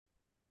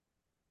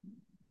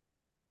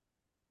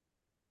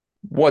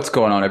What's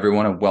going on,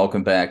 everyone, and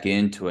welcome back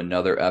into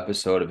another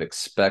episode of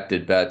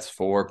Expected Bets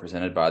 4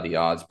 presented by the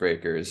Odds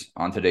Breakers.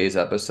 On today's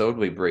episode,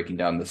 we'll be breaking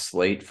down the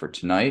slate for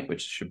tonight,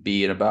 which should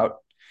be in about a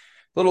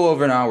little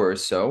over an hour or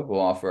so.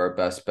 We'll offer our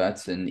best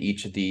bets in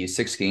each of the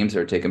six games that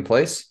are taking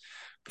place.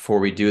 Before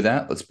we do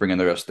that, let's bring in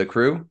the rest of the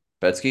crew.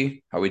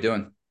 Betsky, how we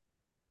doing?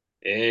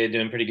 Hey,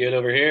 doing pretty good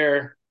over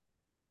here.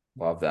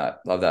 Love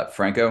that. Love that.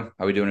 Franco,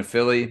 how we doing in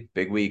Philly?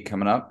 Big week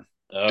coming up.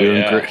 Oh Doing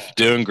yeah. great,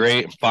 doing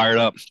great. Fired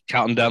up,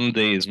 counting down the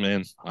days,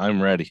 man.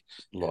 I'm ready.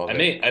 Love I it.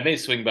 may I may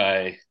swing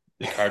by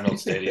the Cardinal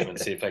Stadium and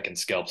see if I can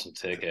scalp some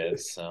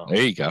tickets. So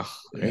There you go.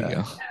 There you Yeah.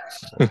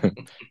 go.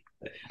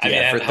 I mean,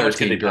 Yeah, for how much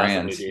could 13 they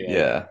grand. possibly do? Like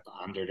Yeah.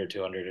 100 or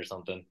 200 or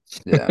something?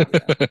 Yeah.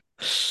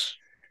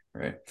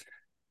 Right.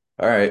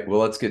 All right, well,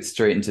 let's get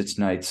straight into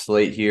tonight's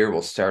slate here.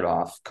 We'll start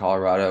off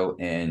Colorado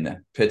and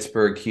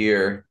Pittsburgh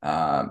here.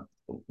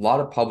 A lot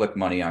of public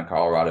money on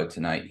Colorado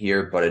tonight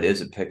here, but it is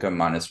a pick 'em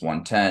minus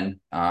 110.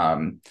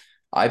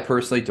 I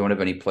personally don't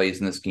have any plays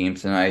in this game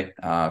tonight.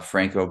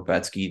 Franco,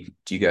 Betsky,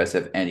 do you guys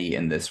have any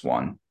in this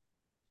one?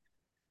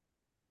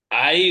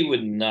 I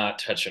would not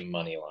touch a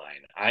money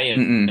line. I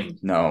am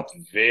No.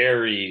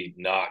 very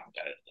not.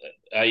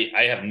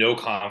 I have no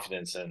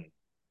confidence in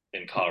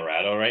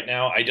Colorado right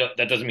now. I don't.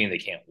 That doesn't mean they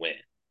can't win.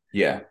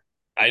 Yeah.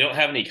 I don't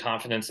have any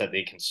confidence that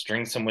they can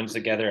string some wins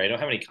together. I don't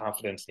have any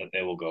confidence that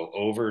they will go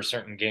over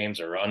certain games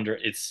or under.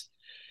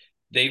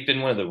 They've been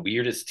one of the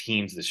weirdest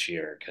teams this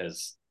year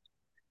because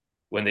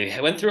when they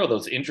went through all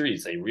those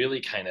injuries, they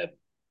really kind of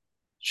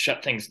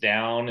shut things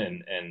down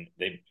and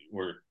they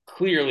were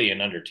clearly an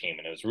under team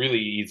and it was really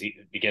easy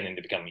beginning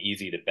to become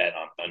easy to bet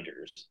on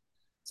unders.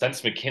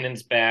 Since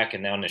McKinnon's back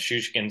and now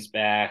Nishushkin's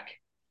back,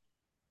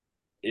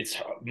 it's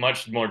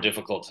much more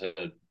difficult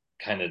to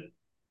kind of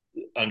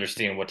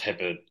understand what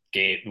type of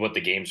game, what the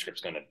game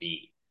script's going to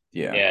be.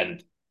 Yeah.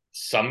 And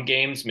some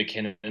games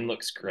McKinnon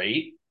looks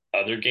great.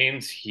 Other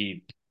games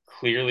he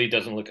clearly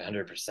doesn't look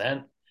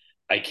 100%.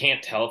 I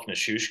can't tell if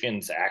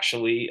Nishushkin's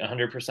actually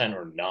 100%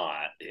 or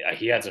not.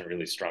 He hasn't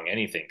really strung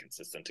anything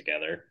consistent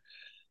together.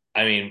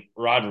 I mean,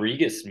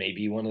 Rodriguez may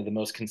be one of the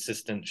most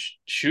consistent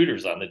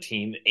shooters on the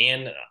team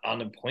and on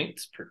the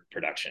points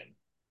production,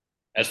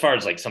 as far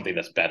as like something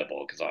that's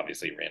bettable, because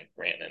obviously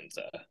Rannon's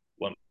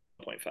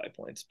 1.5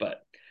 points.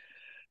 But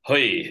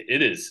hey,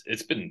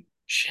 it's been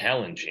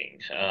challenging.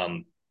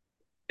 And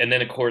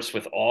then of course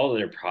with all of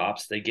their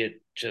props, they get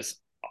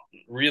just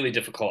really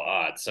difficult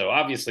odds. So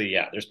obviously,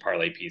 yeah, there's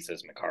parlay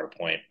pieces. Makar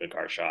point,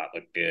 Makar shot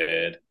look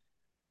good.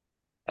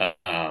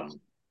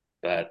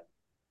 But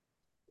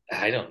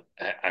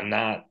I'm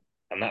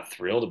not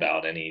thrilled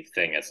about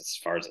anything as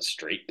far as a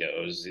straight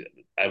goes.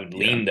 I would Yeah.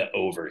 lean the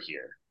over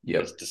here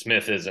Yep. because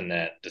DeSmith is in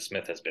that.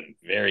 DeSmith has been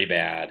very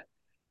bad.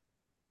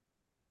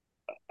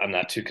 I'm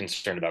not too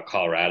concerned about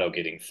Colorado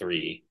getting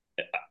three.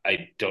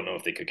 I don't know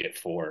if they could get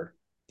four.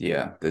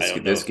 Yeah. I This don't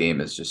know this if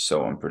game is just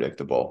so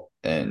unpredictable.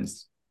 And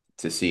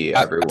to see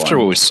After what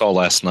everyone, we saw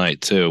last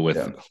night too, with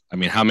yeah. I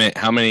mean,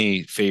 how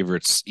many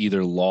favorites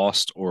either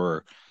lost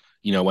or,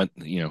 went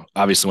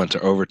obviously went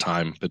to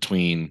overtime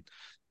between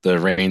the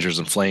Rangers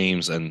and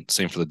Flames, and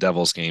same for the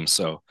Devils game.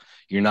 So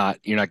you're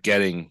not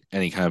getting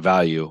any kind of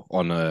value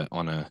on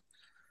a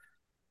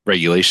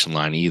regulation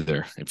line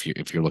either if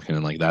you're looking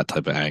in like that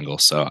type of angle.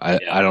 So I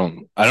Yeah. I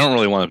don't I don't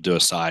really want to do a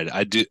side.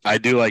 I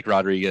do like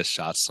Rodriguez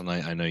shots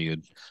tonight. I know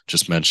you'd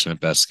just mentioned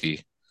it,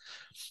 Besky.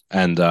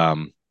 And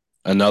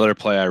another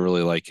play I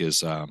really like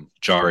is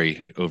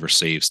Jari over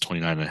saves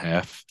 29 and a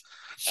half.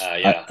 I,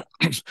 Yeah.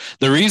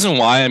 the reason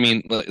why, I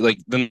mean, like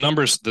the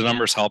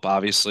numbers help.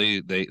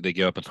 Obviously, they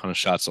give up a ton of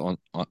shots on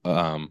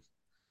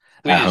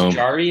Wait, at is home.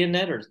 Jari in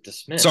net or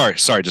DeSmith?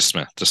 Sorry, just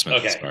Smith.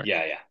 Okay. Sorry,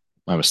 Yeah. Yeah.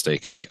 my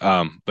mistake.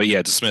 But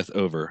yeah, Smith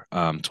over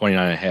 29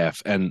 and a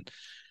half. And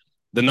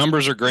the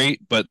numbers are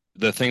great, but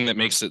the thing that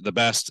makes it the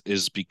best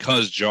is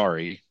because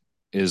Jari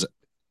is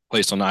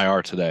placed on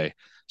IR today.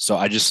 So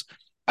I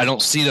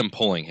don't see them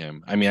pulling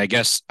him. I mean, I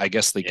guess they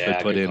could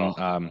Yeah. put Good in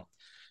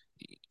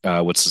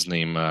call. what's his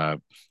name,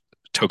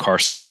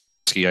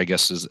 Tokarski, I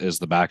guess is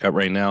the backup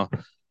right now.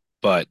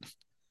 But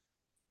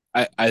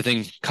I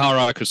think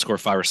Colorado could score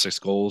 5 or 6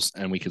 goals,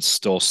 and we could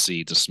still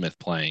see DeSmith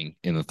playing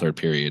in the third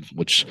period,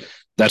 which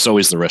that's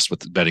always the risk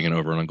with betting it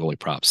over on a goalie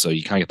prop. So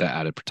you kind of get that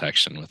added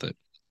protection with it.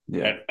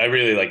 Yeah. I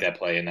really like that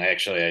play, and I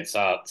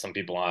saw some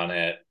people on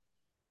it.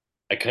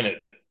 I couldn't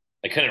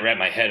I couldn't wrap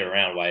my head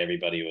around why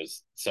everybody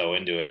was so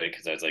into it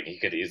because I was like he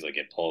could easily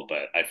get pulled,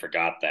 but I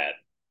forgot that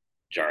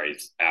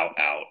Jari's out,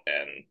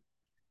 and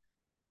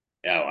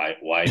yeah,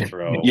 why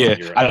throw Yeah,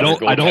 your I other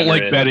don't goaltender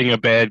like in? betting a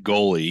bad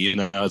gooley.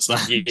 It's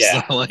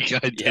Yeah, not like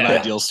an yeah,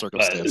 ideal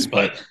circumstance,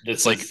 but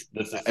this it's like is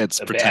this is it's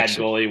a bad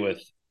protection. goalie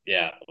with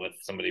with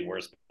somebody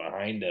worse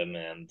behind him,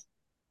 and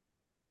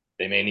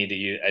they may need to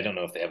use. I don't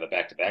know if they have a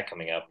back to back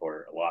coming up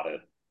or a lot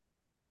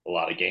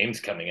of games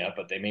coming up,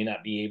 but they may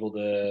not be able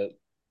to.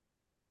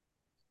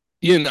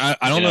 Yeah, and I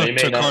don't know He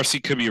if may not.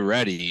 Tokarski could be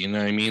ready. You know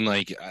what I mean?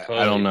 Like I don't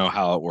Totally. know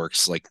how it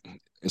works. Like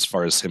as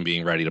far as him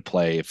being ready to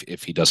play,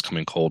 if he does come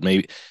in cold,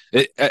 maybe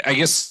I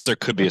guess there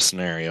could be a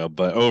scenario,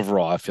 but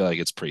overall, I feel like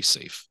it's pretty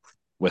safe.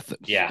 with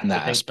Yeah, in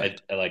that I think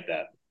aspect. I like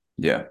that.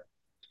 Yeah.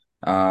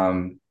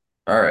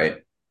 All right.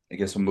 I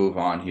guess we'll move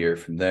on here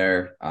from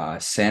there.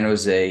 San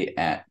Jose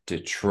at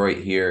Detroit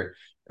here,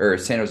 or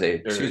San Jose,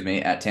 excuse Or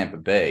me, at Tampa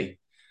Bay.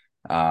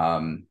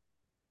 Um,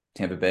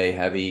 Tampa Bay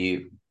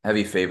heavy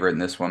favorite in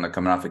this one. They're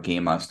coming off a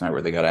game last night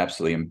where they got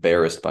absolutely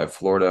embarrassed by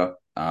Florida.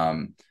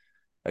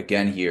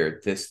 Again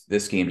here,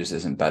 this game just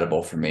isn't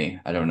bettable for me.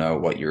 I don't know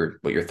what your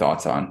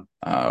thoughts on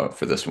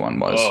for this one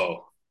was.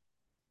 oh,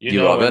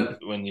 You love when it?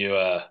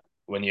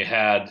 when you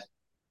had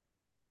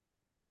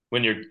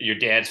when your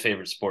dad's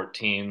favorite sport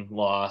team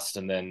lost,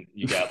 and then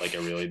you got like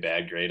a really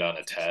bad grade on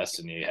a test,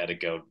 and you had to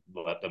go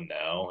let them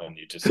know, and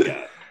you just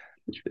got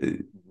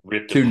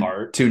ripped Two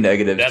apart. two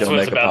negatives That's don't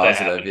what's make a about to positive.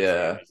 happen to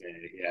San Yeah.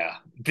 Jose. Yeah,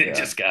 they Yeah.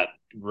 just got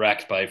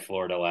wrecked by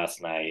Florida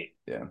last night.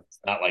 Yeah. It's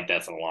not like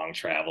that's a long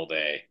travel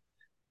day,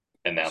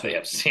 and now they So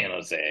have San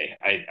Jose.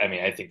 I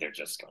mean, I think they're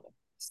just going to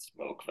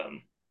smoke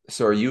them.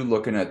 so are you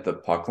looking at the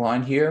puck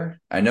line here?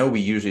 I know we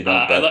usually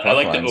don't bet I puck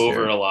like the lines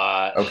over a here.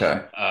 lot.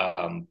 Okay.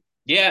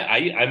 Yeah,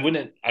 I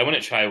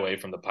wouldn't shy away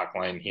from the puck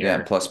line Yeah,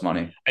 here. plus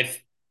money.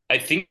 I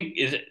think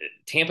is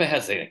Tampa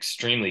has an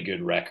extremely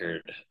good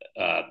record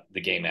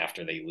the game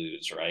after they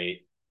lose, right?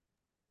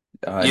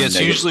 Yeah, it's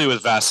Negative. usually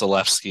with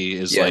Vasilevsky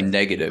is Yeah, like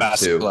negative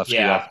too. Vasilevsky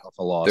Yeah, off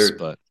a loss, They're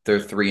but they're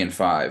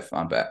 3-5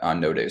 on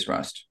no days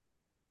rest.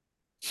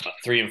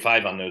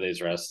 3-5 on no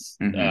days rest.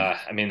 Hmm.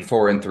 I mean,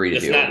 4-3 to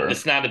the over.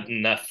 it's not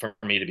enough for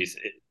me to be.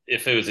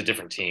 If it was a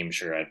different team,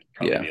 sure, I'd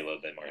probably Yeah. be a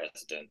little bit more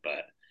hesitant.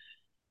 But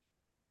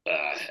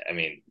I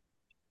mean,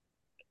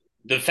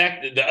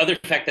 the other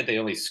fact that they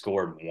only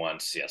scored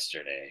once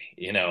yesterday,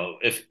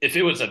 if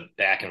it was a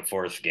back and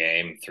forth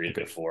game, three Like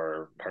to a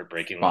four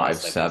heartbreaking five,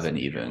 loss, I'd be seven something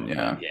even. wrong. But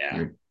Yeah. yeah,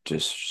 You're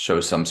just show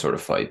some sort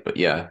of fight. But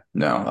yeah,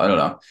 no, I don't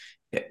know.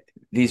 Yeah,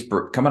 these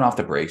coming off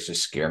the breaks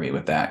just scare me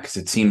with that because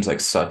it seems like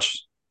such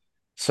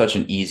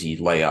an easy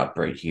layup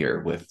right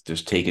here with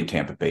just taking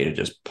Tampa Bay to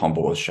just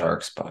pummel the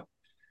Sharks. But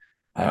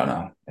I don't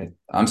know.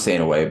 I'm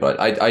staying away, but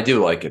I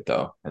do like it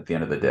though. At the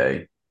end of the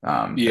day,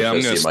 it yeah,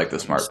 does seem like the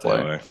I'm gonna smart stay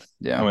play. away. I'm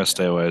Yeah, gonna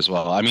stay away as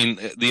well. I mean,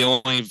 the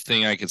only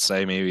thing I could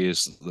say maybe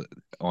is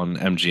on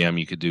MGM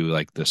you could do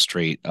like the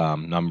straight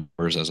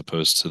numbers as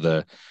opposed to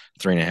the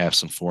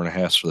 3.5s and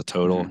 4.5s for the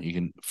total. hmm You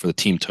can for the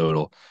team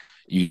total,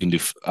 you can do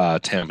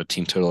Tampa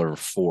team total over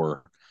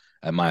 4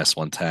 at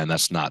 -110.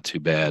 That's not too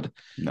bad,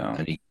 no,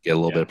 and you get a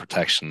little bit yeah. of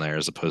protection there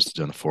as opposed to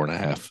doing the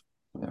 4.5.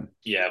 yeah,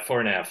 Yeah,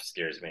 4.5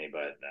 scares me,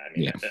 but I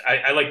mean, Yeah,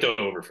 I like the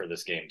over for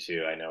this game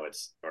too. I know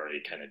it's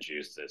already kind of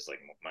juiced. It's like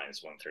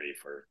 -130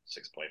 for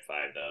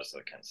 6.5 though, so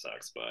it kind of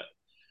sucks. But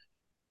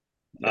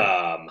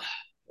yeah,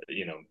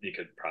 you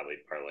could probably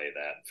parlay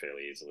that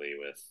fairly easily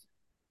with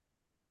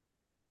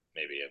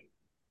maybe an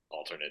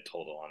alternate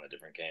total on a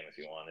different game if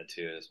you wanted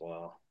to as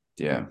well.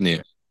 yeah.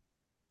 yeah.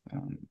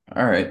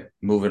 All right,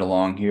 moving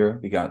along here.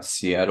 We got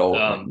Seattle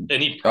and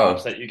Any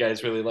props oh that you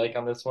guys really like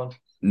on this one?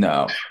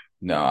 no,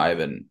 no, I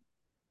haven't.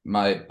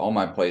 My all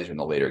my plays are in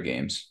the later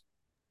games.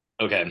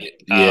 Okay.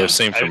 Yeah,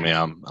 same for me.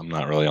 I'm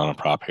not really on a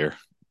prop here.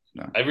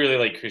 No. I really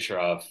like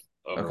Kucherov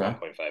over Okay.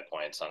 1.5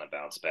 points on a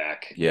bounce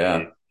back. He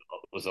Yeah.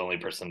 was the only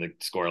person to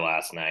score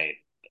last night.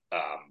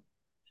 Um,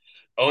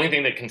 Only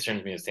thing that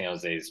concerns me is San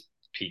Jose's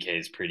PK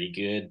is pretty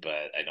good,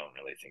 but I don't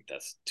really think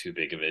that's too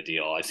big of a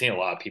deal. I've seen a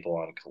lot of people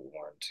on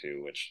Killorn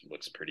too, which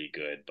looks pretty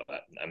good,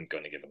 but I'm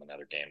going to give him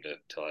another game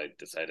till I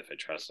decide if I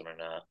trust him or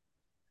not.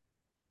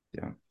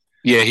 Yeah.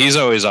 Yeah, he's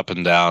always up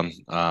and down.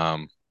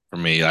 For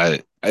me,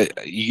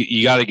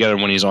 you got to get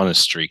him when he's on his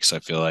streaks. I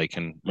feel like,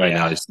 and right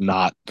now Yeah, he's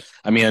not.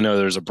 I mean, I know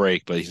there's a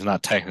break, but he's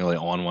not technically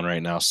on one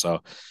right now.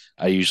 So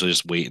I usually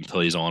just wait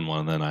until he's on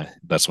one, and then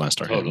that's when I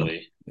start hitting him.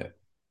 totally. Yeah.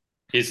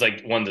 He's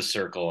like one to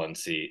circle and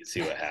see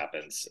what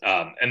happens.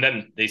 And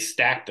then they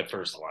stacked the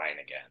first line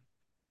again.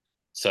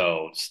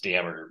 So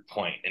Stammer,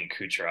 Point, and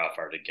Kucherov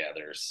are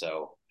together.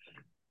 So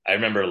I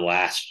remember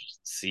last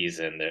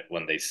season that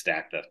when they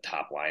stacked the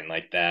top line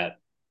like that,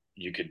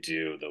 you could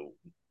do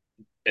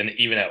and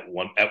even at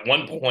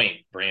one point,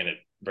 Brandon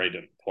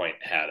Point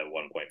had a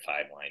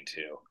 1.5 line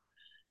too.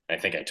 I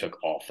think I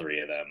took all three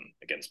of them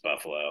against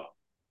Buffalo,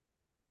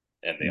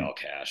 and they all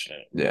cashed.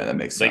 And Yeah, that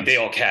makes like they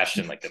sense. all cashed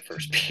in like the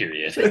first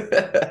period.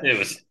 It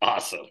was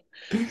awesome.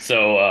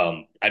 So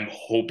I'm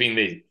hoping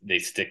they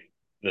stick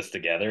this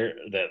together,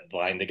 that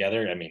line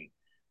together. I mean,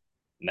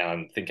 now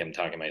I'm thinking I'm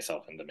talking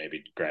myself into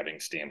maybe grabbing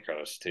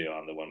Stamkos too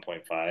on the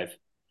 1.5.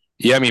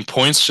 Yeah, I mean,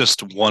 points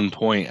just 1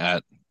 point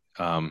at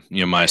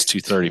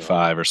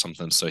 -235 or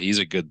something. So he's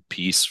a good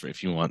piece for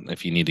if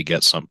you need to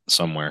get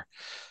somewhere.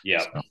 Yeah.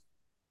 So.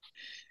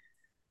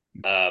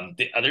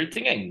 The other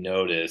thing I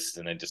noticed,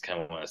 and I just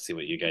kind of want to see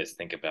what you guys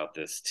think about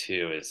this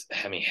too, is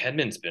I mean,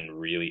 Hedman's been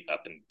really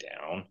up and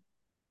down,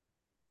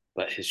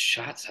 but his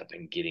shots have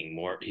been getting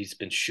more. He's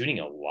been shooting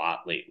a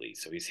lot lately.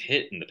 So he's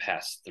hit in the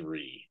past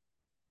three.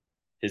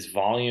 His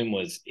volume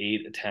was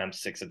 8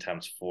 attempts, 6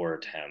 attempts, 4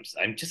 attempts.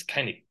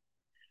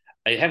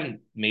 I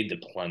haven't made the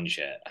plunge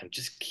yet. I'm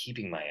just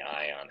keeping my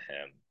eye on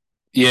him.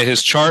 Yeah,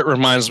 his chart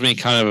reminds me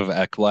kind of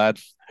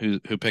Ekblad, who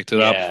picked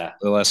it up Yeah.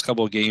 the last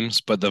couple of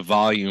games, but the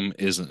volume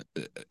isn't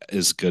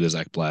as good as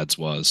Ekblad's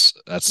was.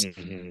 That's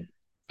Hmm.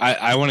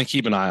 I want to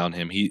keep an eye on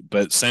him.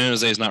 But San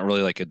Jose is not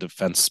really like a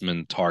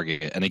defenseman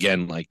target, and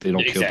again, like they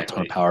don't give up a ton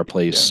of Exactly. power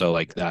plays, Yeah. so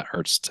like that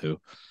hurts too.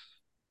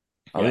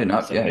 Oddly Yeah.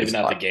 enough, So yeah, maybe his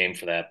not the game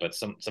for that, but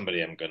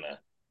somebody I'm gonna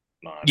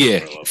monitor Yeah,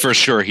 for a little bit for more.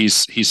 sure.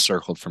 He's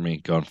circled for me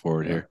going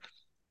forward yeah.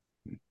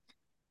 here.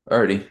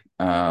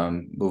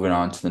 Alrighty. Moving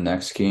on to the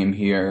next game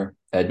here.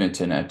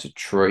 Edmonton at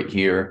Detroit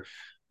here.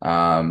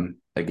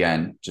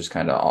 Again, just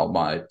kind of all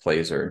my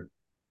plays are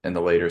in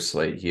the later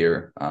slate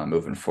here,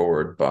 moving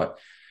forward. But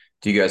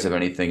do you guys have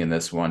anything in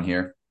this one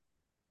here?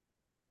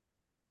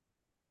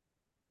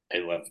 I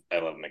love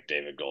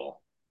McDavid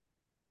goal.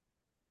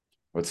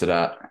 What's it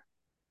at?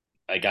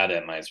 I got it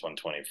at minus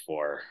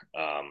 124.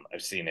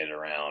 I've seen it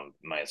around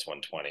minus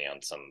 120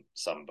 on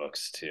some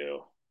books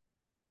too.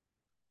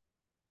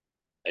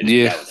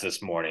 Yeah, That was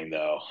this morning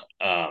though.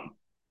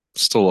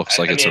 still looks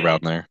like I it's mean,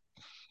 around there.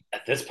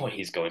 at this point,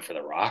 he's going for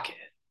the Rocket.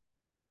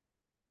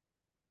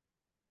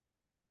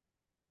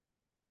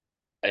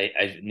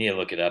 I need to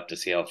look it up to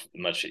see how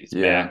much he's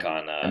Yeah. back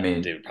on I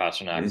mean, David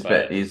Pastrnak,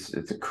 but it's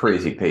a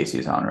crazy pace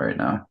he's on right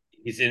now.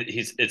 he's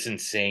it's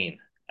insane.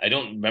 I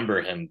don't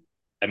remember him.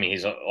 I mean,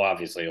 he's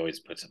obviously always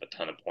puts up a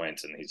ton of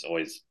points, and he's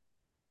always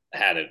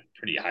had a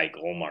pretty high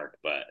goal mark,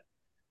 but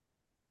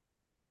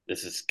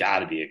this has got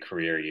to be a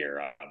career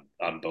year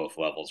on both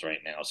levels right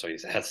now. So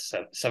he's has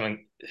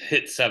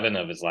hit 7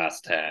 of his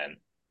last 10.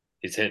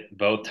 He's hit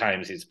both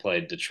times he's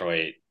played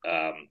Detroit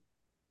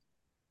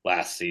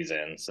last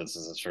season. So this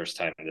is his first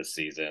time this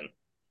season.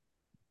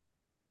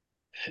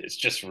 It's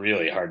just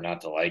really hard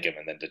not to like him.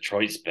 And then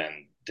Detroit's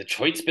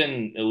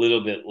been a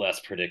little bit less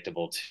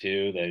predictable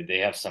too. They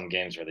have some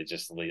games where they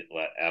just let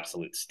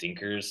absolute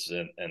stinkers,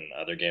 and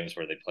other games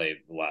where they play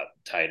a lot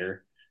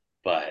tighter.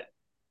 But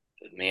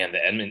man,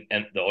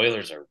 the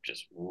Oilers are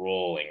just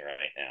rolling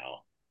right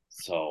now.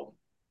 So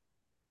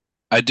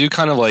I do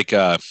kind of like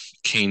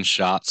Kane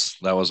shots.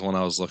 That was one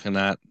I was looking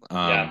at.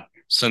 yeah.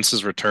 Since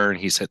his return,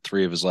 he's hit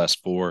 3 of his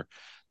last 4.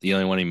 The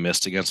only one he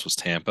missed against was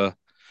Tampa.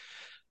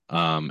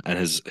 And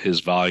his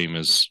volume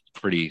is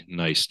pretty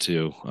nice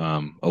too.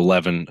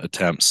 11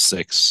 attempts,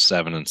 6,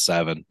 7, and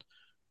 7.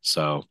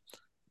 So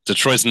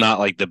Detroit's not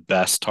like the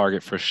best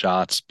target for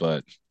shots,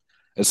 but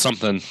it's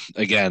something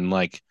again.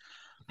 Like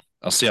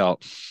I'll see where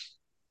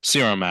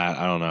I'm at.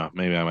 I don't know.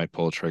 Maybe I might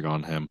pull a trigger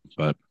on him.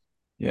 But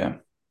Yeah.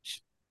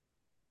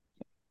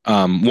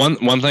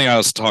 one thing I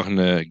was talking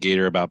to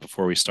Gator about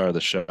before we started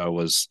the show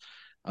was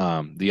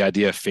the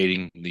idea of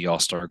fading the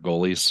All-Star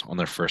goalies on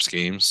their first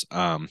games.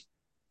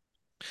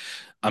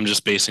 I'm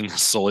just basing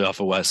this solely off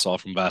of what I saw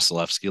from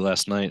Vasilevsky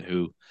last night,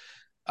 who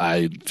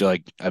I feel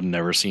like I've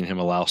never seen him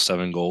allow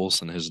 7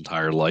 goals in his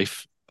entire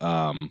life.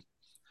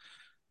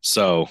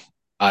 So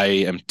I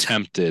am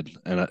tempted,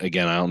 and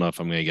again, I don't know if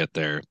I'm going to get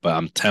there, but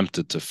I'm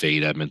tempted to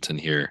fade Edmonton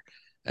here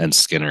and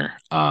Skinner,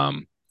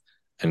 and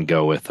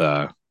go with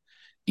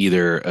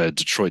either a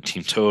Detroit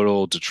team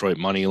total, Detroit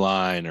money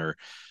line, or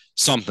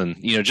something,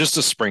 just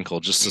a sprinkle,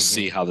 just to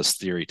see Mm-hmm. how this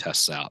theory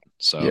tests out.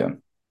 So Yeah.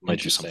 might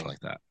do something Interesting. like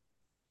that.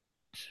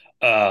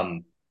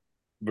 Um,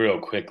 Real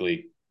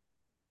quickly,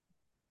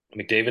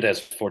 McDavid has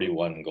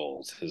 41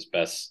 goals. His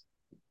best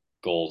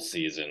goal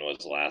season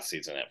was last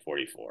season at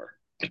 44.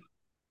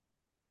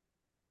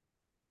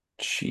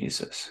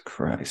 Jesus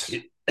Christ.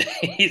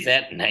 He's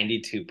at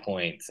 92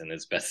 points, and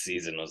his best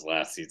season was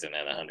last season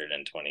at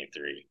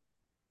 123.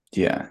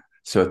 Yeah.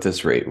 So at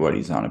this rate, what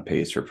he's on a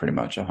pace for pretty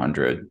much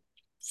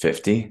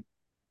 150.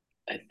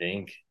 I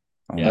think.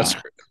 Oh Yeah. That's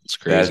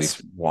crazy.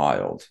 That's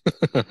wild.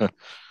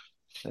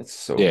 That's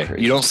so Yeah, you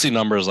crazy. don't see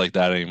numbers like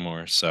that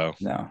anymore. So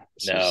No.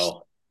 this is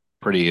No.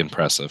 pretty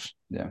impressive.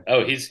 Yeah.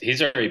 Oh,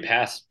 he's already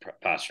passed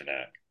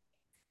Pasternak.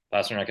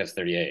 Pasternak has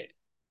 38.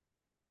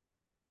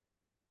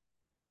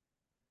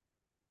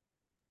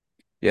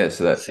 Yeah.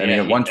 So that, So I mean,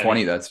 yeah, at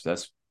 120,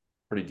 that's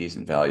pretty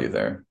decent value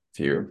there. If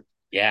you're,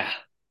 yeah.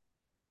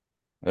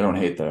 I don't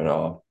hate that at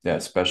all. Yeah.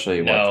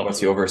 Especially No.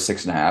 what's the over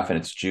 6.5, and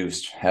it's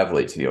juiced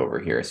heavily to the over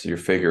here. So you're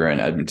figuring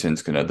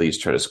Edmonton's going to at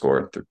least try to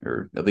score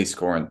or at least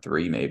score in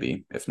 3,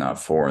 maybe, if not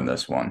 4 in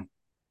this one.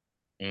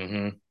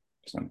 Mm-hmm.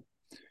 So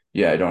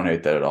yeah, I don't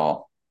hate that at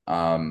all.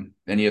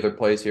 Any other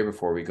plays here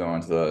before we go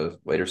on to the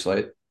later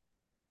slate?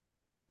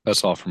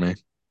 That's all for me.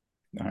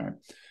 All right.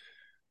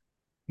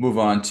 Move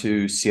on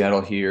to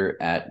Seattle here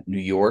at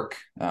New York.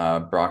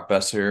 Brock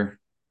Besser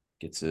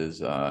gets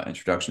his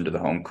introduction to the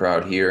home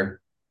crowd here.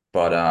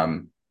 But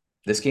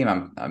this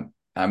game,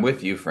 I'm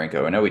with you,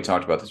 Franco. I know we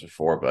talked about this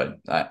before, but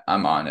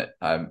I'm on it.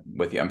 I'm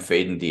with you. I'm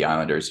fading the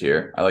Islanders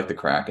here. I like the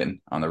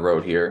Kraken on the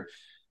road here.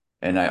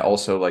 And I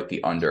also like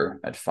the under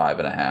at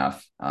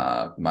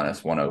 5.5,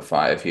 minus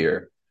 105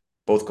 here.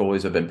 Both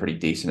goalies have been pretty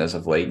decent as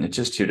of late, and it's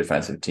just two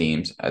defensive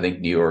teams. I think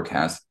New York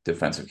has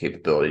defensive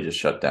capability to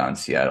shut down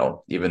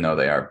Seattle, even though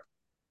they are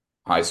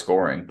high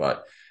scoring.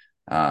 But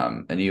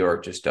and New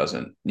York just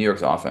doesn't. New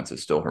York's offense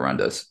is still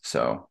horrendous,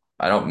 so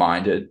I don't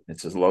mind it.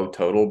 It's a low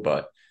total,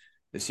 but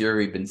this year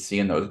we've been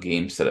seeing those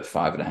games set at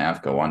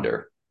 5.5 go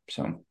under.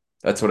 So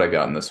that's what I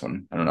got in this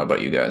one. I don't know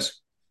about you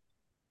guys.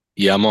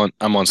 Yeah, I'm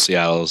on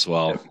Seattle as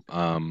well.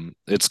 Yep.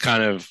 It's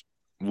kind of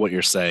what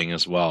you're saying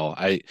as well.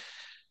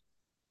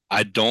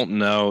 I don't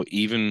know,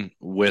 even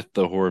with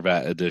the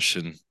Horvat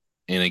addition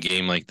in a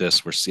game like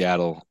this where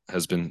Seattle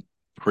has been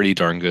pretty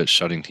darn good at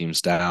shutting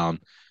teams down,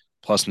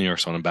 plus New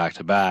York's on a back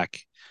to back.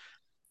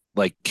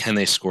 Like, can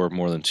they score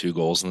more than 2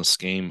 goals in this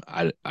game?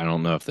 I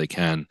don't know if they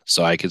can.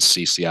 So I could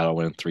see Seattle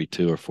winning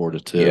 3-2 or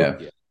 4-2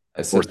 Yeah.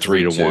 I or said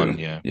 3-1. 3-2.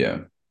 Yeah. Yeah.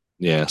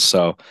 Yeah.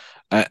 So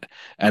I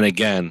and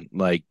again,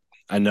 like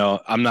I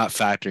know I'm not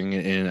factoring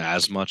it in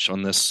as much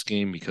on this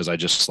game because I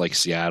just like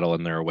Seattle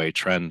and their away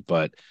trend,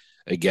 but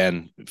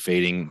again,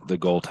 fading the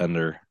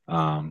goaltender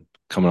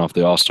coming off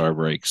the All-Star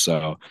break.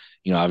 So,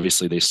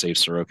 obviously they saved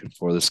Sorokin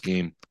for this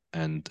game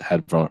and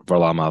had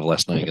Varlamov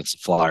last night against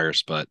the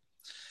Flyers, but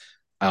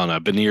I don't know.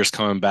 Benir's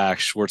coming back,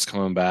 Schwartz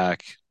coming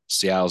back.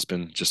 Seattle's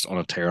been just on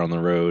a tear on the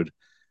road,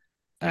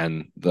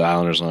 and the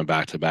Islanders on a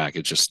back to back.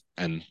 It just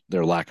and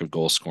their lack of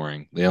goal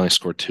scoring. They only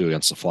scored 2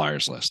 against the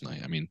Flyers last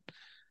night. I mean,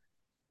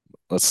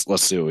 let's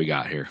see what we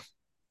got here.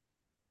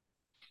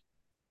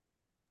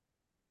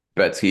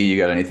 Betsy, you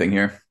got anything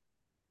here?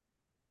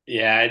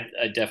 Yeah,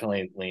 I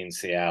definitely lean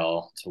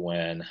Seattle to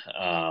win.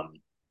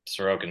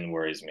 Sorokin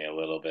worries me a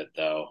little bit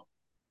though,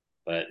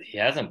 but he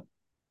hasn't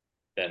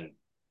been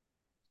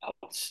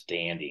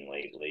outstanding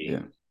lately.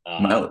 Yeah.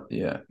 Um,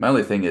 My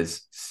only thing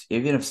is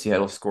even if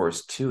Seattle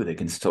scores two, they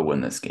can still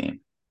win this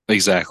game.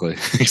 Exactly.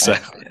 I,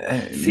 Exactly.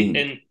 I see, mean,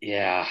 and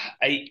yeah,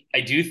 I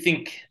do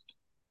think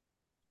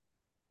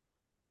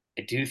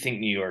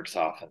New York's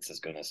offense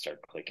is going to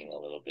start clicking a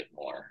little bit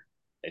more.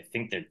 I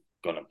think they're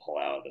going to pull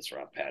out of this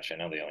rough patch. I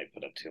know they only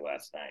put up 2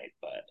 last night,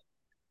 but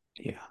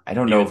yeah, I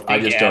don't you know would if I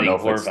think just don't know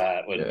adding if it's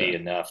Horvat would yeah. be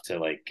enough to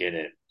like get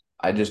it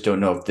I just don't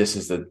know if this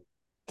is the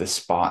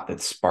spot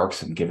that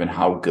sparks him given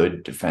how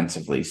good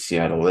defensively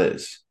Seattle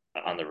is.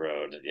 on the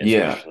road,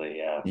 Yeah. especially.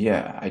 Yeah,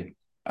 Yeah.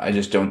 I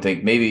just don't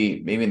think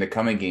maybe in the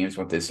coming games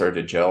once they start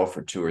to gel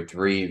for two or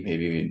three,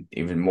 maybe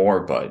even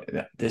more, but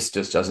this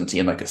just doesn't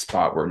seem like a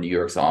spot where New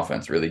York's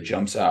offense really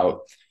jumps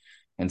out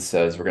and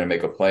says we're going to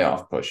make a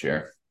playoff push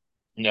here.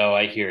 no,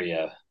 I hear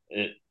you.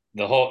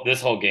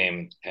 This whole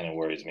game kind of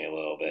worries me a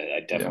little bit. I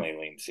Yeah. definitely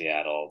lean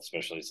Seattle,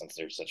 especially since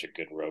they're such a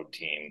good road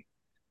team.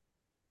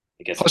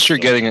 I guess I'm Plus you're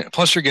still getting it.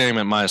 Plus you're getting him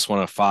at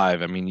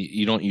 -105. I mean,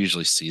 you don't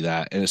usually see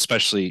that, and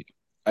especially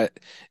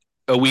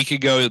a week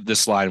ago,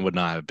 this line would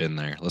not have been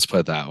there. Let's put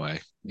it that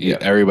way. Yeah.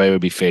 Everybody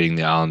would be fading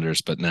the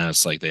Islanders, but now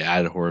it's like they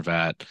added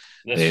Horvat.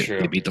 that's They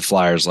true. beat the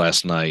Flyers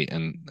last night,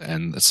 and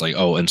it's like,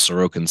 oh, and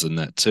Sorokin's in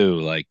that too.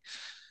 Like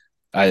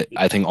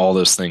I think all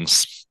those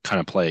things kind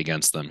of play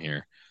against them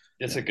here.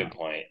 That's a good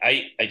point.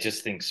 I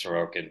just think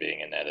Sorokin being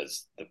in that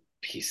is the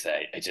piece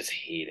that I just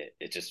hate it.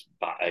 It just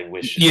I Yeah, I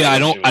wish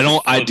don't it I was a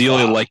don't flip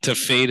ideally flop. like to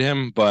fade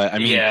him, but I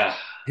mean Yeah,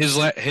 his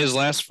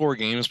last 4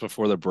 games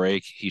before the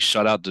break, he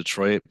shut out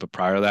Detroit, but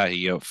prior to that,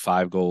 he gave up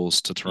 5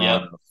 goals to yep.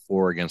 Toronto,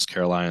 4 against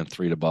Carolina, and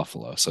 3 to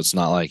Buffalo. So it's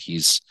not like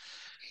he's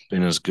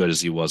been as good as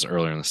he was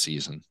earlier in the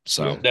season.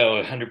 So Yeah. No,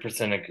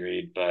 100%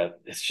 agreed. But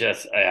it's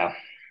just yeah,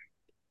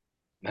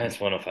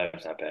 -105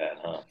 is not bad,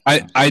 huh?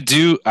 I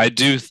do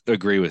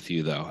agree with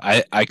you though.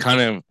 I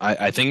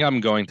think I'm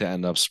going to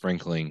end up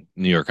sprinkling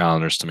New York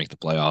Islanders to make the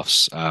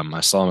playoffs. I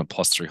saw them at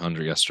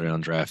 +300 yesterday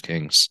on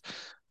DraftKings.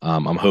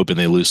 I'm hoping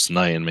they lose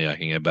tonight and maybe I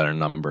can get a better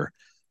number.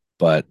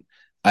 But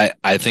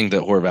I think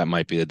that Horvat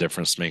might be the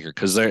difference maker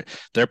because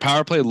their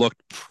power play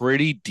looked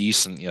pretty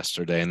decent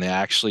yesterday, and they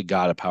actually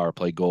got a power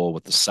play goal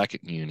with the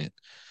second unit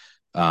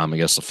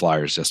against the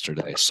Flyers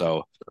yesterday.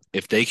 So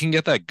if they can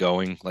get that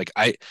going, like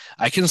I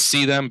can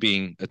see them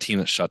being a team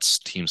that shuts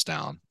teams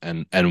down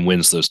and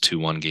wins those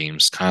 2-1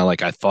 games, kind of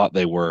like I thought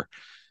they were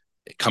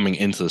coming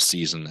into the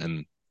season,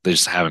 and they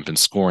just haven't been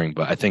scoring.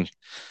 But I think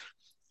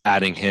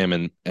adding him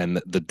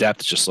and the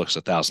depth just looks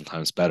 1,000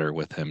 times better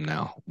with him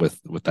now with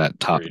that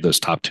Agreed. those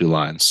top 2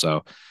 lines.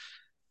 So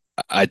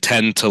I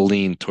tend to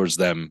lean towards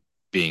them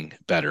being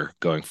better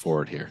going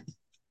forward here.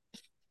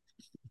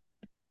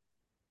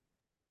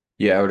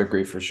 Yeah, I would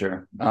agree for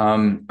sure. All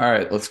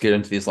right, let's get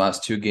into these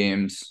last two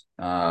games.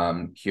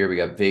 Here we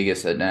got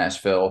Vegas at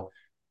Nashville.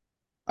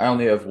 I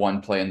only have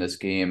one play in this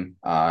game.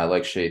 I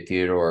like Shea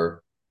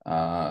Theodore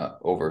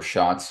over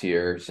shots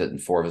here, sitting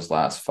 4 of his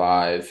last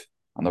 5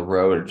 on the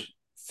road,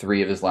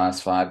 3 of his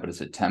last 5, but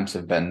his attempts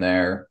have been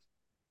there.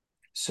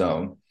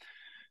 So,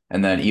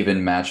 and then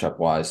even matchup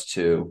wise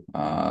too.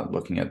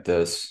 Looking at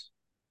this,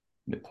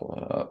 let me pull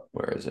it up.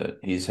 Where is it?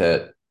 He's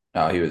hit.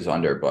 No, he was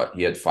under, but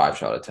he had 5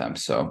 shot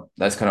attempts. So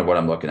that's kind of what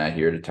I'm looking at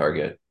here to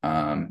target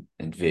in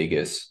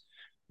Vegas,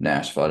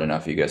 Nashville. I don't know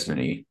if you guys have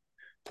any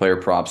player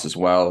props as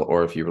well,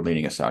 or if you were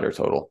leaning a side or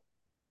total.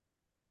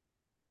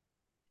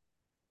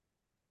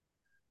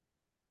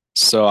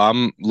 So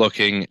I'm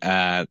looking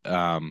at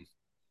a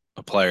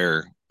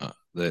player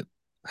that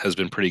has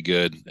been pretty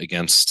good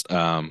against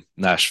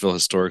Nashville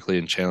historically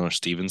in Chandler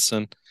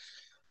Stevenson.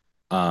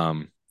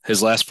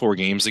 His last 4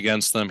 games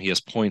against them, he has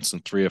points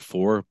in 3 of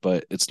 4,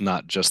 but it's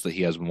not just that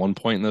he has 1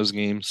 point in those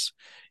games.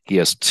 He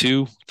has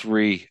 2,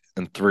 3,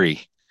 and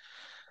 3.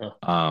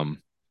 Huh.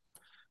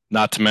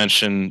 Not to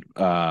mention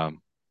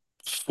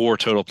 4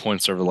 total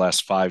points over the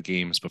last 5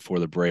 games before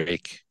the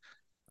break.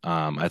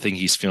 I think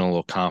he's feeling a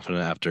little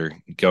confident after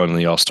going to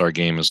the All-Star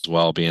game as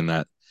well, being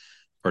that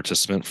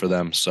participant for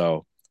them.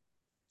 So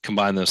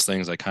combine those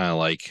things, I kind of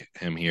like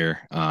him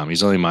here.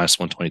 He's only minus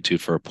 122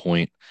 for a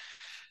point.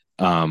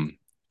 And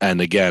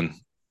again,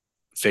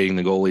 fading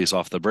the goalies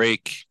off the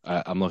break,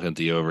 I'm looking at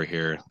the over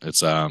here.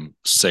 It's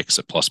 6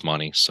 at plus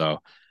money. So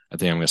I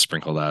think I'm going to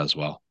sprinkle that as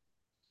well.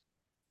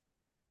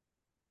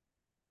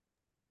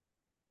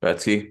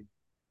 Betsy?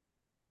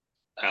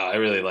 Oh, I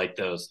really like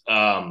those.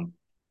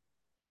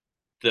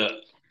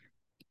 The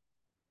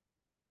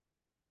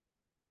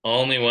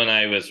only one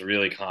I was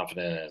really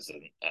confident in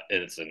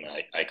is in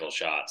Eichel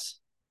shots.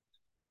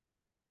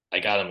 I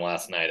got him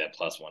last night at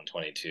plus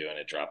 122, and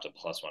it dropped to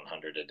plus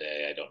 100 a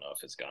day. I don't know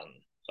if it's gone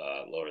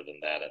lower than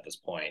that at this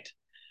point.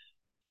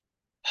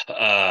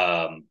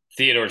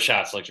 Theodore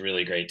shots looked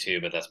really great too,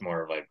 but that's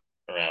more of like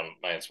around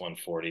minus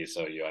 140.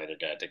 So you either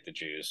got to take the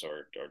juice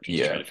or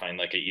just try to find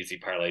like an easy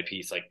parlay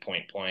piece like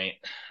point.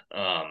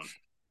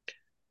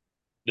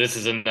 This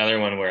is another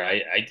one where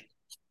I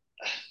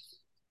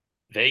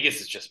Vegas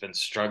has just been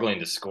struggling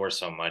to score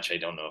so much. I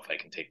don't know if I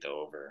can take the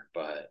over,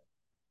 but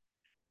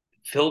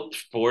Philip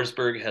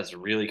Forsberg has a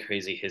really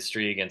crazy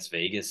history against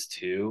Vegas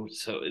too.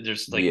 So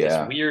there's like this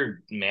Yeah.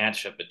 weird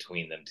matchup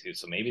between them two.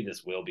 So maybe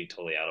this will be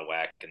totally out of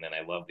whack. And then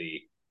I love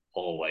the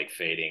whole like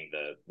fading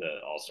the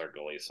all-star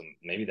goalie. So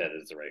maybe that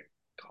is the right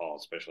call,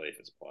 especially if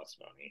it's plus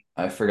money.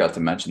 I forgot to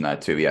mention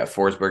that too. Yeah,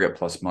 Forsberg at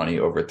plus money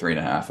over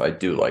 3.5. I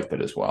do like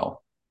that as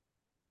well.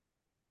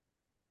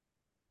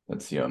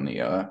 That's the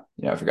only I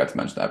forgot to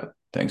mention that, but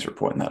thanks for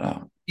pointing that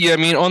out. Yeah, I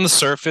mean, on the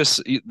surface,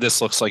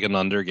 this looks like an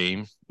under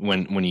game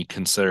when you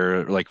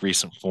consider like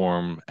recent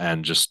form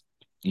and just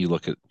you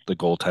look at the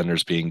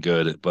goaltenders being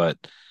good. But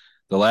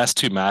the last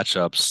 2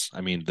 matchups, I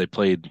mean, they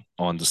played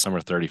on December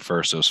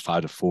 31st. It was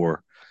 5-4.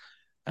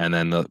 And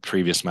then the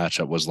previous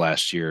matchup was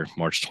last year,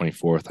 March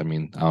 24th. I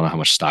mean, I don't know how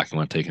much stock you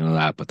want to take into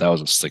that, but that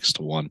was a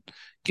 6-1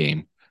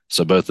 game.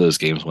 So both of those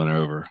games went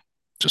over.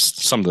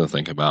 Just something to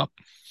think about.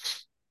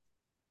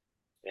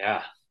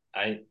 Yeah,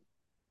 I'm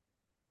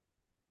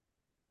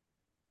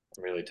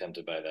really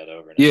tempted by that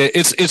over. Yeah,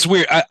 it's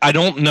weird. I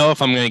don't know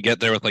if I'm gonna get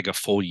there with like a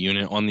full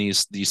unit on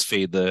these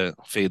fade the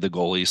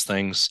goalies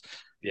things.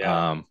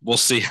 Yeah. We'll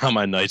see how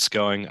my night's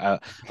going. I'll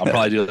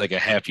probably do like a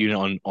half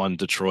unit on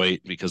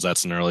Detroit because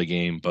that's an early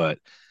game. But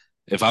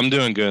if I'm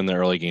doing good in the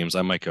early games,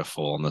 I might go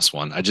full on this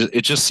one.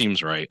 It just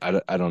seems right.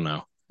 I don't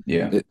know.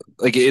 Yeah.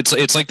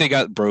 It's like they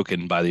got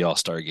broken by the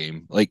All-Star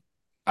game. Like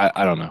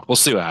I don't know. We'll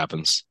see what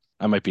happens.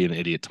 I might be an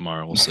idiot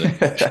tomorrow. We'll see.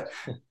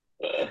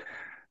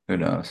 Who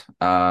knows?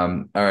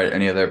 All right.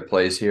 Any other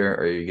plays here?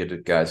 Or are you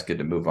guys good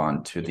to move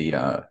on to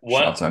the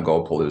One shots on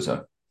goal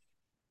palooza?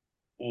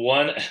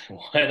 one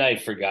one I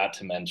forgot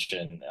to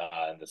mention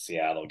in the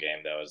Seattle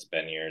game though is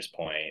Ben Year's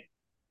point.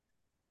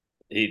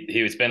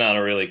 He's been on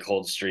a really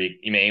cold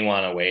streak. You may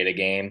want to wait a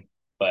game,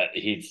 but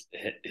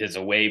his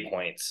away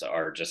points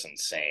are just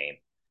insane.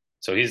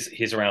 So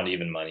he's around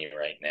even money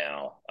right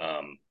now.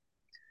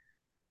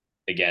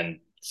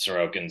 Again,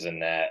 Sorokin's in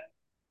that.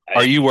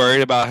 Are you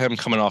worried about him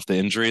coming off the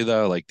injury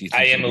though? Like, do you I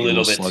think am he'll a be a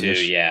little little bit too.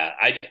 sluggish? Yeah,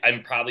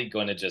 I'm probably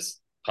going to just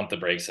pump the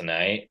brakes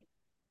tonight,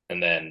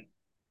 and then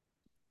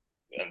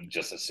I'm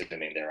just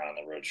assuming they're on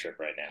the road trip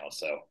right now.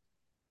 So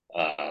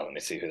let me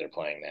see who they're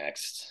playing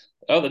next.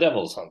 Oh, the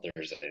Devils on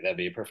Thursday. That'd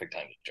be a perfect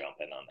time to jump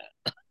in on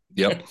that.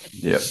 Yep.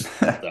 Yep.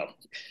 So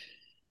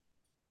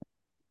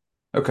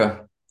Okay.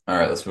 All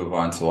right. Let's move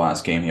on to the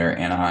last game here.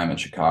 Anaheim and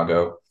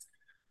Chicago.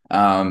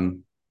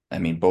 I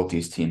mean, both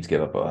these teams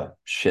give up a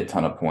shit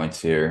ton of points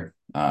here.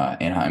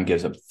 Anaheim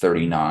gives up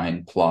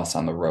 39 plus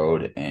on the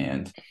road,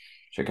 and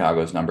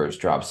Chicago's numbers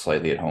drop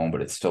slightly at home,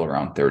 but it's still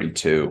around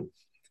 32.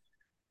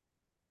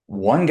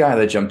 One guy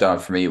that jumped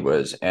out for me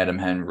was Adam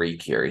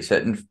Henrique here. He's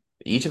hit in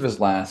each of his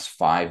last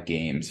 5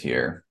 games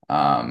here.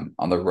 On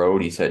the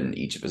road, he's hit in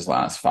each of his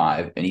last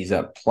 5, and he's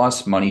at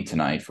plus money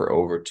tonight for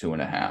over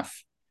 2.5.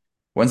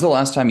 When's the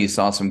last time you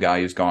saw some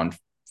guy who's gone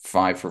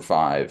 5 for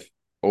 5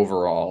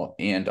 overall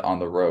and on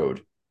the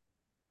road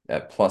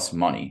at plus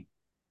money?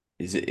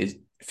 It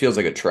feels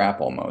like a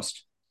trap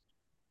almost.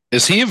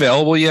 Is he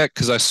available yet?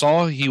 Because I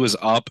saw he was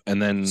up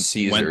and then went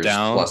Caesars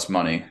down. plus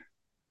money.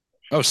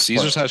 Oh,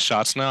 Caesars Plus, has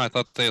shots now. I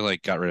thought they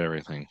like got rid of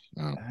everything.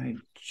 Oh. I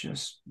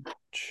just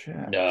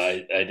checked. no,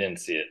 I didn't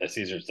see it.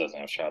 Caesars doesn't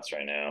have shots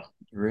right now.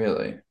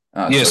 Really?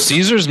 Yeah,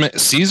 So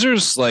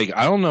Caesars like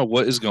I don't know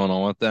what is going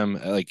on with them.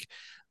 Like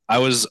I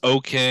was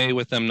okay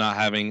with them not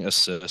having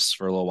assists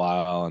for a little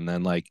while, and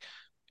then like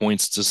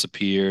points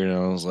disappeared, and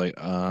I was like,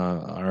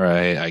 all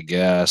right, I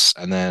guess.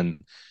 And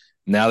then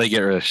now they get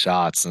rid of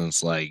shots, and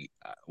it's like,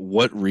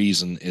 what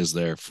reason is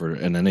there for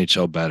an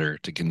NHL better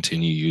to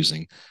continue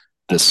using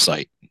this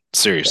site?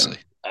 Seriously.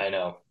 I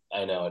know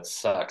it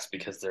sucks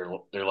because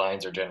their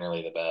lines are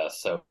generally the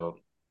best. So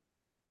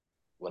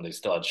when they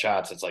still had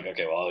shots, it's like,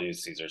 okay, well, I'll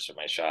use Caesars for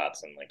my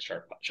shots and like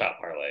shot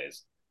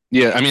parlays.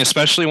 Yeah, I mean,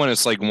 especially when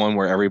it's like one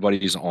where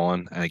everybody's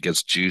on and it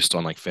gets juiced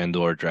on like FanDuel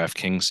or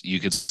DraftKings, you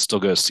could still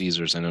go to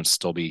Caesars and it'd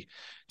still be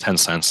 10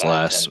 cents Five,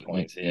 less. 10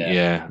 points. Yeah.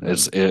 Yeah,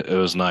 Yep. it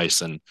was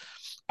nice. And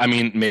I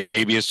mean,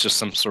 maybe it's just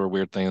some sort of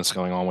weird thing that's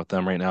going on with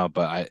them right now,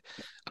 but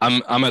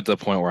I'm at the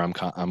point where I'm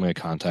going to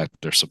contact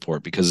their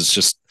support because it's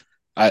just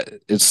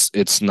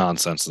it's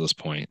nonsense at this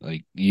point.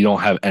 Like you don't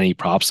have any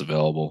props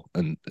available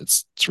and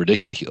it's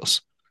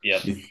ridiculous.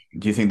 Yep. Do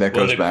you think that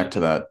Well, goes back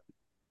to that?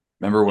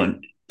 Remember it,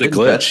 when The didn't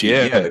glitch, Betsy?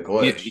 yeah. Yeah, the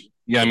Yeah, glitch.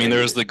 yeah, I mean,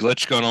 there was Ridiculous. the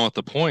glitch going on with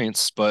the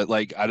points, but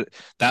like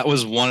that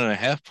was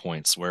 1.5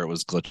 points where it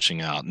was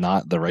glitching out,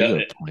 not the no,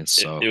 regular points.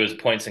 it So was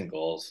points and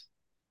goals,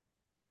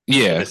 but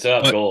they yeah, still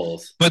have but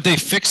goals. they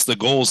fixed the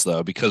goals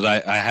though because I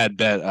had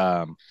bet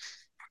I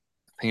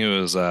think it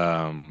was who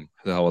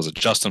the hell was it,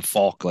 Justin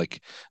Falk,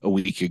 like a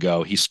week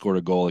ago. He scored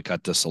a goal that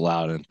got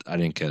disallowed, and I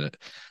didn't get it.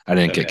 I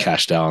didn't get Okay.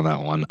 cashed out on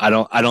that one. I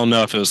don't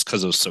know if it was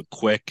because it was so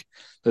quick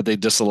that they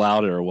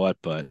disallowed it or what,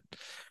 but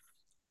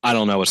I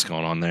don't know what's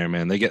going on there,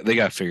 man. They got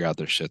to figure out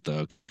their shit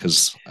though,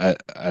 because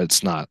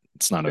it's not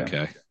Yeah.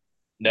 okay.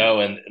 No,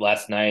 and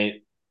last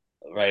night,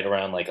 right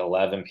around like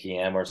 11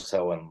 p.m. or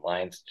so, when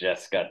Lions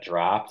just got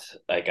dropped,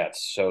 I got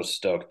so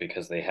stoked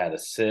because they had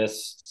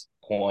assists,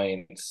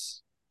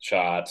 points,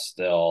 shots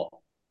still.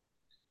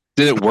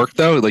 Did it work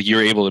though? Like you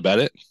were able to bet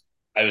it?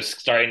 I was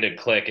starting to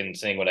click and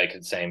seeing what I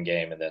could same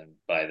game, and then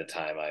by the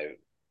time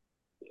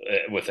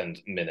within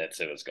minutes,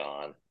 it was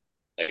gone.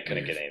 I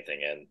couldn't get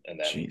anything in, and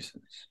then Jesus.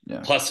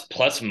 Yeah.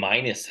 plus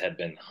minus had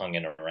been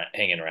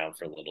hanging around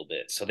for a little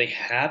bit, so they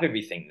have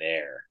everything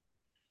there.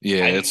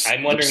 Yeah, I'm there's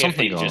wondering if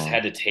something they going just on.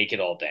 had to take it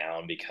all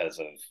down because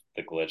of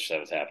the glitch that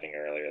was happening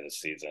earlier this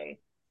season,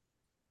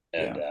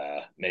 and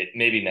Yeah.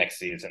 maybe next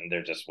season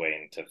they're just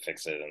waiting to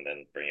fix it and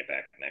then bring it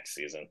back next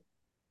season.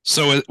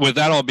 So with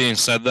that all being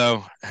said,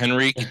 though,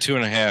 Henrique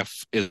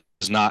 2.5 is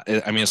not.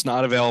 I mean, it's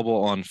not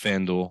available on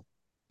FanDuel.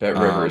 Bet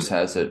Rivers Um,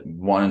 has it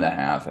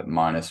 1.5 at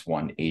minus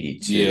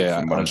 182 yeah,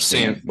 from what I'm I'm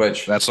seeing, saying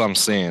which that's what I'm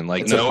saying.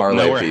 Like it's a no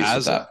parlay nowhere piece at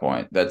has it. that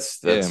point. Yeah, That's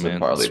the man.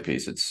 parlay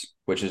piece. It's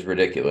which is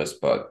ridiculous,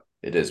 but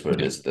it is what it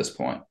Yeah. is at this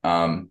point.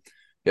 The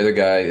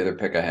other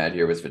pick I had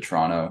here was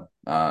Vetrano.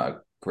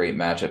 Great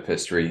matchup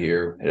history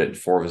here. Hit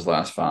 4 of his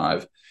last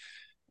 5.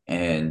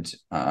 And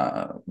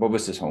what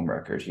was his home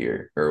record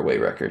here or away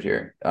record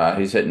here?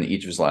 He's hitting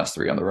each of his last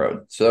 3 on the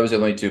road. So that was the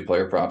only 2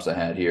 player props I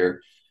had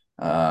here.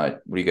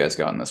 What do you guys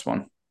got on this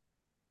one?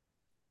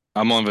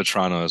 I'm on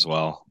Vetrano as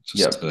well,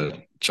 just Yep.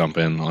 to jump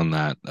in on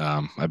that.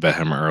 I bet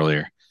him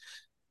earlier.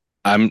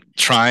 I'm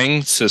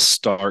trying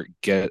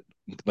to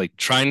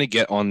trying to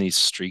get on these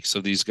streaks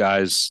of these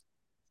guys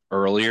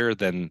earlier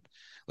than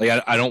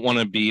like I don't want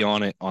to be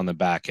on it on the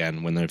back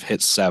end when they've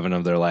hit 7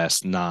 of their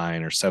last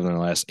 9 or 7 of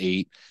their last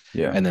 8,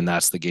 Yeah. and then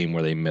that's the game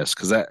where they miss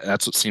because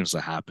that's what seems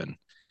to happen.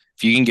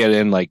 If you can get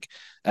in like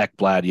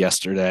Ekblad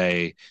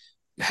yesterday,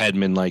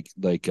 Hedman like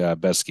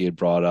Besky had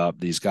brought up,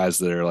 these guys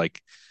that are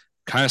like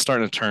kind of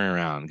starting to turn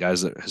around,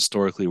 guys that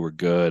historically were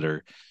good,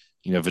 or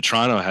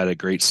Vetrano had a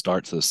great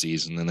start to the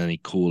season and then he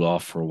cooled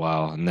off for a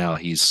while, and now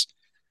he's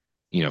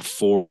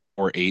 4,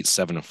 8,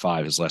 7, and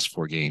 5 his last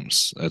 4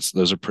 games.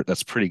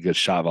 That's pretty good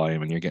shot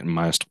volume, and you're getting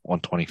minus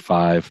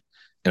 125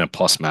 in a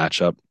plus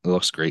matchup. It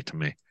looks great to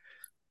me.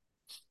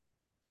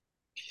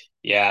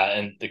 Yeah,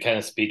 and to kind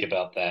of speak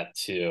about that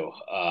too,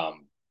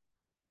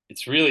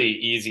 it's really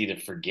easy to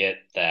forget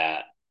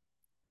that.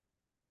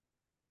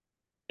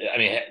 I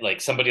mean,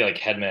 like somebody like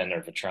Hedman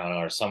or Vetrano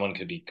or someone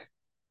could be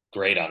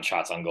great on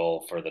shots on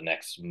goal for the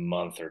next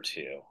month or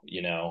two,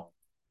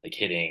 like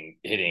hitting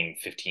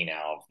 15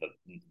 out of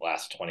the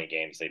last 20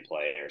 games they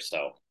play or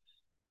so.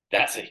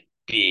 That's a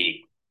big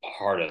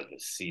part of the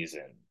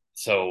season.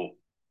 So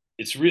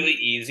it's really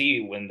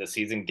easy when the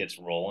season gets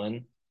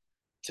rolling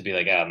to be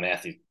like, oh,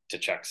 Matthew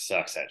Tkachuk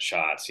sucks at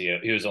shots.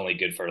 He was only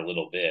good for a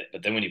little bit.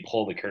 But then when you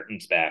pull the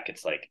curtains back,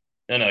 it's like,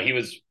 no, he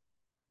was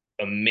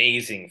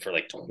amazing for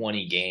like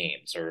 20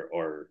 games,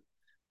 or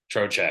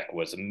Trocheck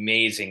was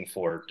amazing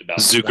for about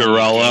 20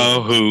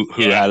 Zuccarello, games.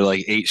 who Yeah. had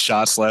like 8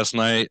 shots last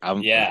night.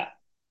 Yeah.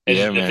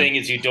 Yeah, And the man. thing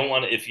is, you don't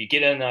want to, if you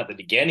get in at the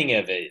beginning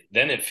of it,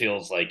 then it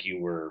feels like Yep.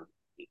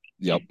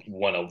 you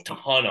won a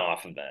ton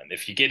off of them.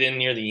 If you get in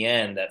near the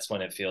end, that's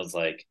when it feels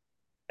like,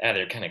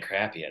 they're kind of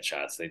crappy at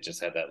shots. They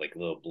just had that like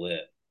little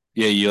blip.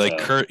 Yeah, you like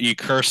So, you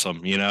curse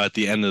them, at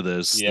the end of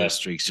those yeah.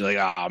 streaks. You're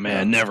like, oh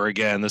man, Yeah. never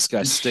again. This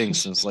guy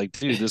stinks. And it's like,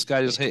 dude, this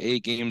guy just hit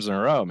 8 games in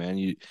a row, man.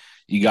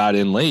 You got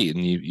in late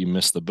and you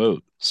missed the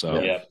boat. So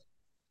Yeah. Yeah.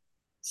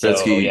 So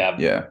Betsky, yeah,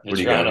 yeah. What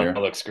do you got Vetrano here?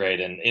 looks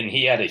great, and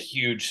he had a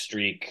huge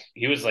streak.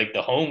 He was like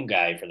the home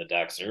guy for the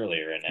Ducks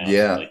earlier, and now it seems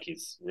Yeah. like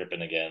he's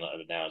ripping again.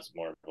 Now it's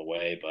more of a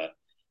way, but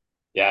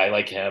yeah, I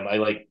like him. I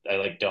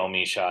like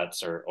Domi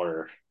shots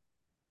or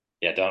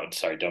yeah,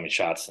 Domi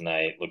shots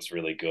tonight looks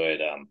really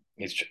good.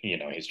 He's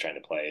trying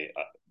to play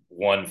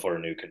one for a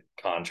new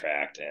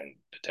contract and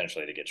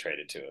potentially to get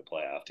traded to a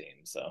playoff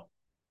team. So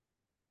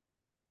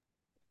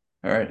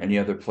All right. Any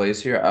other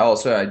plays here?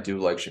 I do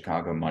like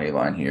Chicago money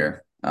line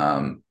here.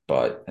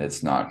 But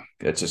it's not.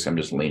 It's just I'm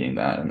just leaning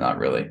that. I'm not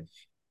really.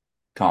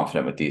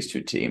 confident with these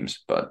two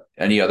teams. But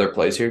any other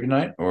plays here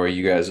tonight, or are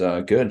you guys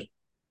good?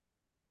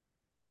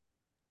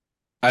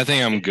 I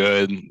think I'm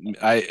good.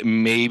 I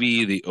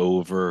maybe the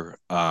over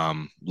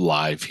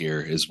live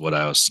here is what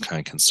I was kind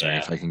of considering.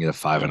 Yeah. If I can get a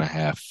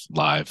 5.5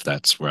 live,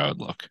 that's where I would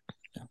look.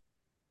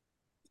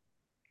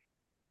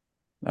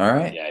 All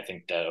right. Yeah, I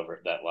think that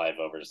live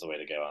over is the way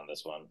to go on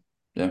this one.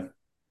 Yeah.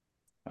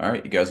 All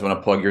right. You guys want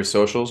to plug your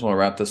socials? We'll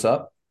wrap this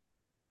up.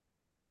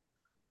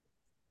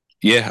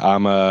 Yeah,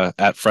 I'm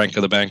at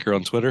Franco the Banker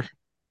on Twitter.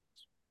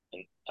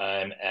 And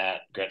I'm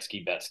at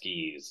Gretzky Bet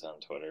Skis on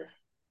Twitter.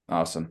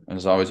 Awesome. And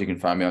as always, you can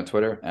find me on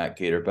Twitter at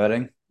Gator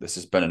Betting. This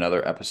has been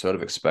another episode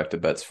of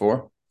Expected Bets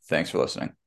 4. Thanks for listening.